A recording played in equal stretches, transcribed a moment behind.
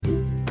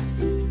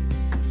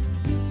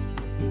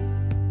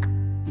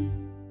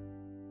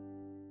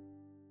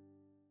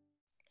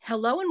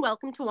Hello and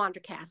welcome to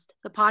WanderCast,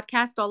 the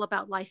podcast all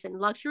about life in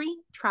luxury,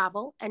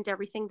 travel, and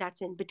everything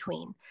that's in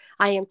between.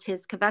 I am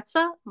Tiz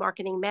Kavetsa,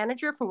 Marketing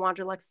Manager for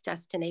Wanderlux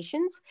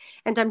Destinations,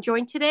 and I'm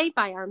joined today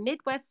by our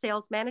Midwest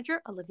Sales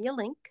Manager, Olivia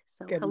Link.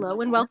 So hello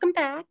and welcome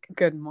back.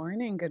 Good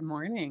morning. Good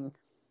morning.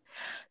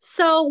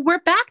 So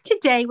we're back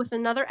today with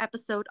another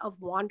episode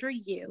of Wander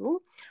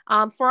You.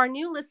 For our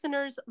new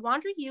listeners,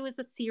 Wander You is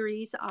a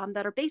series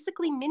that are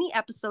basically mini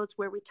episodes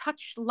where we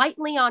touch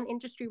lightly on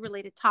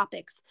industry-related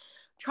topics,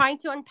 trying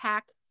to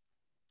unpack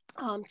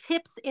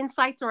tips,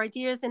 insights, or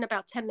ideas in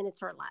about 10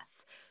 minutes or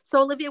less.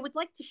 So Olivia would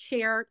like to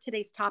share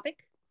today's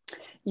topic.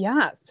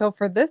 Yeah. So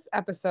for this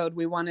episode,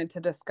 we wanted to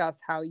discuss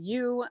how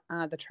you,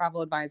 the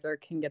travel advisor,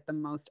 can get the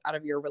most out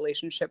of your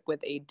relationship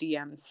with a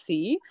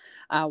DMC,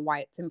 why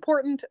it's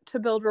important to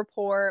build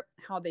rapport,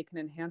 how they can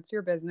enhance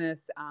your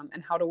business,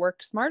 and how to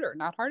work smarter,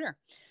 not harder.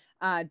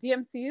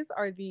 DMCs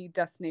are the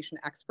destination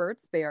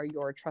experts. They are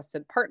your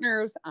trusted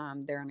partners.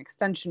 They're an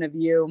extension of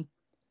you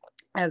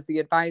as the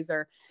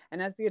advisor.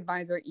 And as the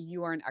advisor,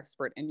 you are an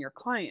expert in your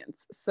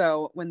clients.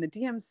 So when the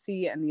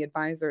DMC and the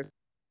advisors,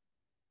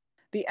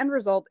 the end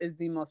result is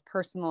the most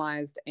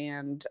personalized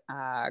and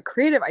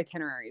creative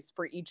itineraries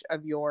for each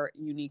of your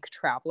unique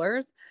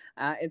travelers.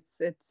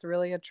 It's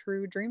really a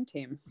true dream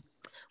team.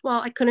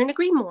 Well, I couldn't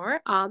agree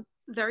more.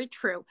 Very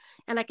true.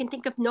 And I can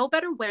think of no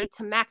better way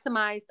to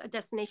maximize a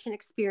destination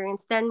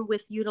experience than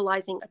with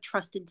utilizing a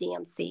trusted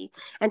DMC.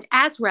 And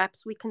as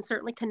reps, we can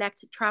certainly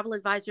connect travel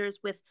advisors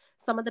with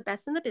some of the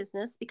best in the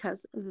business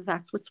because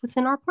that's what's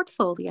within our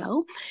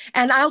portfolio.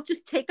 And I'll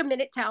just take a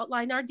minute to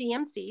outline our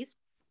DMCs.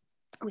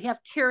 We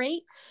have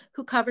Curate,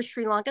 who covers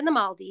Sri Lanka and the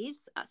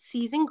Maldives,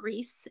 Seas in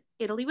Greece,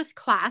 Italy with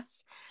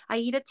Class,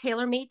 Aida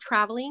Tailor-Made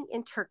Traveling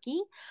in Turkey,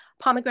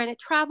 Pomegranate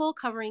Travel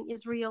covering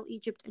Israel,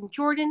 Egypt, and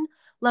Jordan,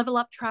 Level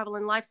Up Travel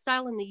and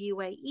Lifestyle in the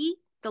UAE,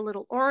 The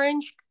Little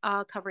Orange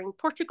covering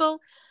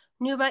Portugal,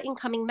 Nuba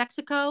Incoming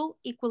Mexico,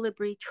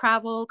 Equilibri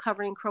Travel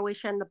covering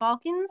Croatia and the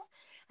Balkans,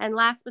 and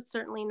last but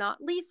certainly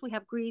not least, we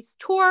have Greece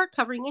Tour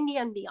covering India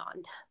and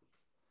beyond.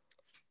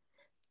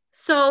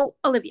 So,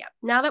 Olivia,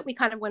 now that we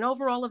kind of went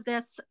over all of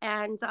this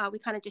and we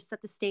kind of just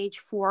set the stage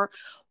for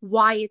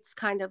why it's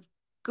kind of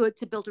good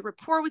to build a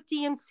rapport with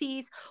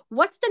DMCs,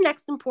 what's the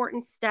next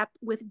important step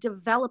with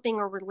developing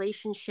a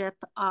relationship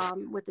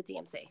with the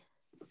DMC?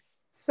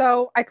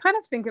 So I kind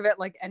of think of it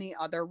like any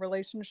other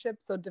relationship.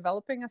 So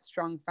developing a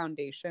strong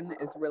foundation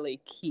is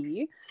really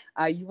key.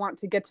 You want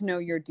to get to know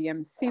your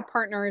DMC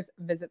partners,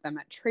 visit them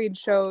at trade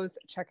shows,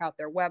 check out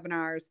their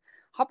webinars,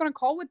 hop on a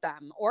call with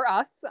them or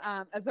us.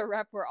 As a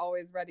rep, we're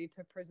always ready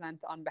to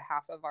present on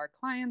behalf of our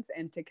clients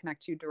and to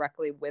connect you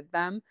directly with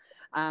them.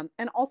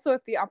 And also,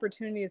 if the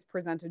opportunity is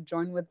presented,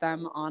 join with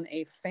them on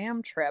a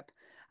fam trip.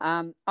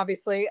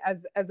 Obviously,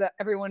 as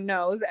everyone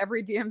knows,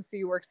 every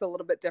DMC works a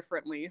little bit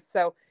differently.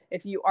 So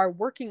if you are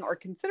working or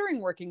considering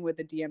working with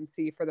a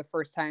DMC for the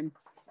first time,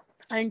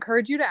 I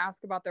encourage you to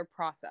ask about their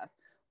process,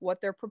 what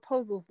their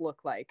proposals look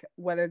like,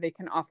 whether they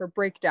can offer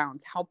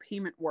breakdowns, how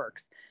payment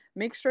works.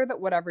 Make sure that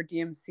whatever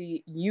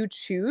DMC you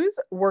choose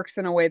works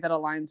in a way that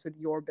aligns with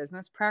your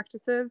business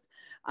practices,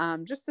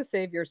 just to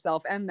save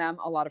yourself and them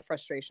a lot of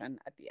frustration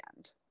at the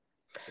end.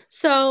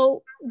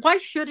 So why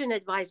should an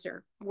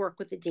advisor work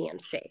with the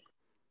DMC?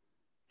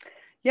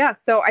 Yeah,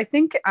 so I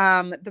think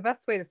the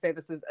best way to say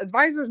this is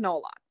advisors know a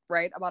lot,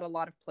 right, about a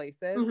lot of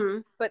places. Mm-hmm.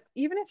 But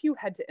even if you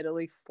head to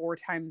Italy 4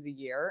 times a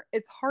year,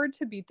 it's hard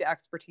to beat the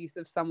expertise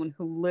of someone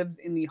who lives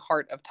in the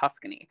heart of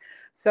Tuscany.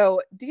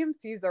 So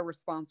DMCs are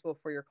responsible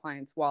for your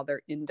clients while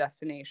they're in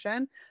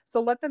destination.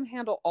 So let them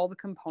handle all the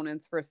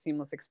components for a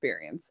seamless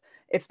experience.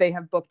 If they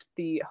have booked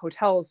the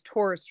hotels,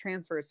 tours,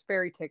 transfers,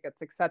 ferry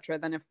tickets, etc.,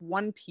 then if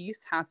one piece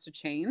has to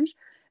change,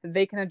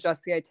 they can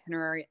adjust the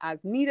itinerary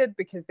as needed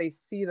because they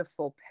see the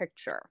full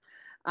picture.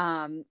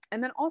 And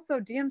then also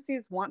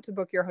DMCs want to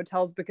book your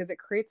hotels because it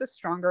creates a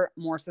stronger,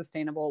 more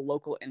sustainable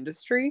local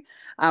industry.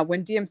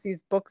 When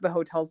DMCs book the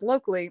hotels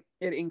locally,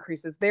 it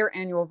increases their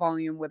annual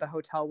volume with a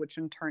hotel, which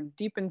in turn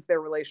deepens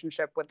their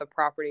relationship with the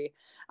property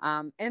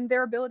and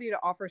their ability to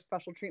offer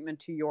special treatment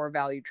to your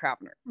valued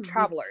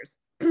travelers.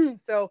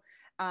 So,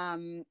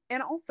 and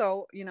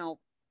also,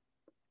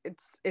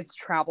 it's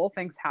travel,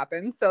 things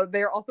happen, so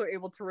they're also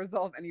able to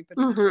resolve any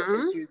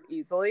potential issues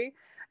easily.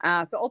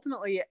 So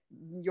ultimately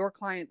your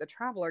client, the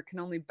traveler, can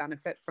only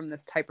benefit from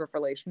this type of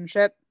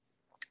relationship.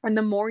 And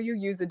the more you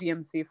use a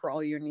DMC for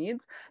all your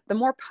needs, the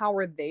more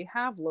power they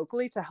have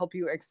locally to help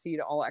you exceed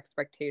all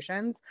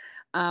expectations.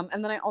 And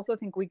then I also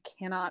think we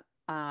cannot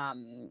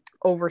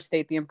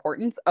overstate the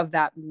importance of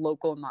that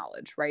local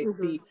knowledge, right?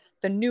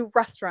 The new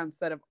restaurants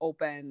that have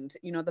opened,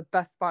 the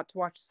best spot to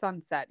watch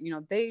sunset,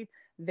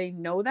 they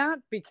know that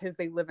because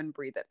they live and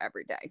breathe it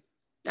every day.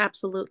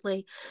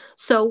 Absolutely.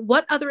 So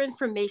what other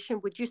information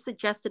would you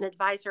suggest an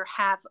advisor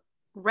have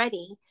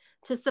ready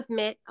to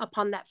submit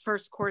upon that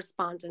first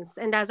correspondence?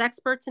 And as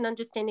experts in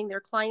understanding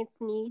their clients'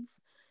 needs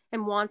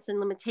and wants and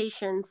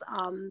limitations,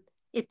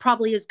 it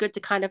probably is good to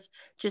kind of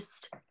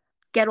just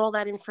get all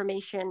that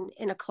information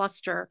in a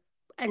cluster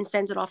and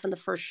send it off in the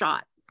first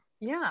shot.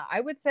 Yeah, I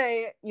would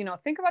say,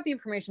 think about the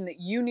information that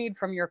you need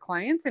from your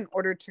clients in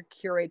order to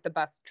curate the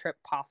best trip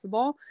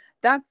possible.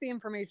 That's the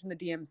information the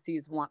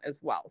DMCs want as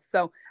well.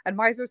 So,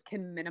 advisors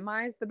can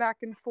minimize the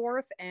back and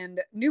forth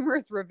and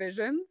numerous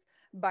revisions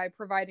by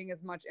providing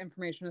as much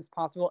information as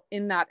possible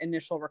in that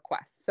initial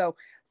request. So,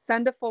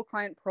 send a full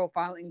client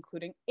profile,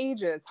 including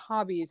ages,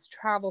 hobbies,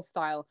 travel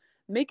style.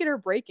 Make it or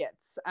break it.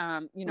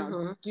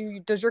 Mm-hmm.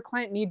 Does your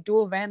client need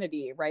dual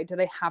vanity, right? Do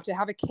they have to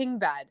have a king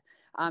bed?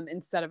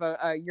 Instead of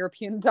a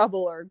European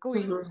double or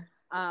queen.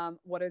 Mm-hmm.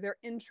 What are their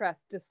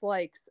interests,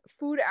 dislikes,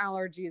 food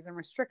allergies and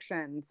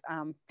restrictions,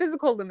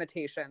 physical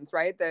limitations,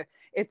 right?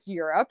 It's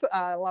Europe.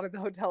 A lot of the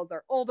hotels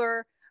are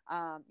older.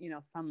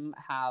 Some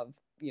have,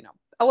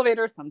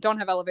 elevators, some don't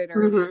have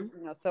elevators.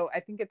 Mm-hmm. So I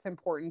think it's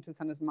important to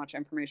send as much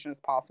information as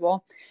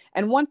possible.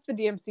 And once the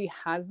DMC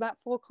has that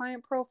full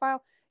client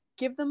profile,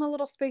 give them a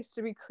little space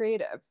to be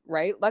creative,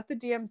 right? Let the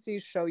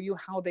DMC show you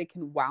how they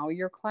can wow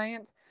your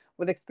client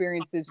with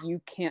experiences you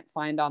can't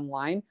find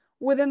online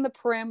within the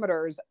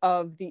parameters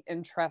of the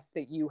interest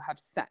that you have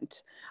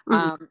sent.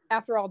 Mm-hmm.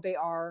 After all, they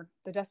are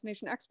the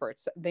destination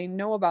experts. They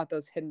know about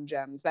those hidden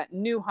gems, that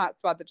new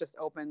hotspot that just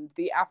opened,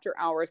 the after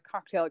hours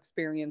cocktail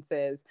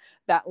experiences,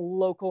 that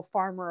local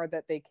farmer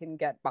that they can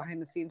get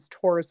behind the scenes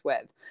tours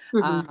with.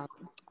 Mm-hmm. Um,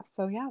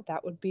 so yeah,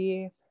 that would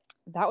be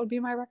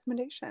my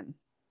recommendation.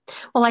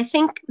 Well, I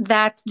think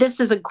that this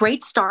is a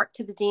great start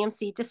to the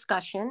DMC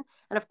discussion.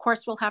 And of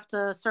course, we'll have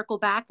to circle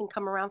back and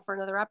come around for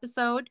another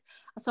episode.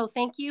 So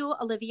thank you,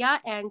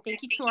 Olivia, and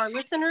thank you to our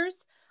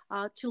listeners.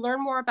 To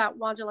learn more about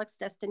Wanderlust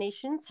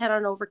Destinations, head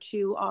on over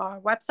to our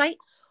website,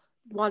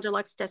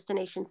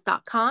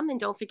 wanderluxdestinations.com. And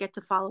don't forget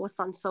to follow us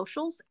on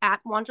socials at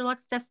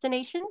Wanderlust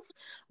Destinations,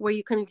 where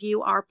you can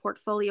view our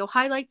portfolio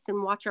highlights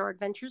and watch our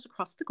adventures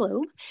across the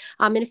globe.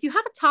 And if you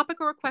have a topic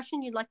or a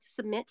question you'd like to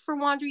submit for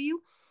Wander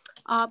You,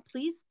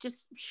 please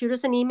just shoot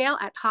us an email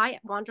at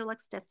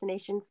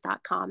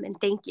hi@wanderluxdestinations.com. And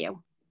thank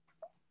you.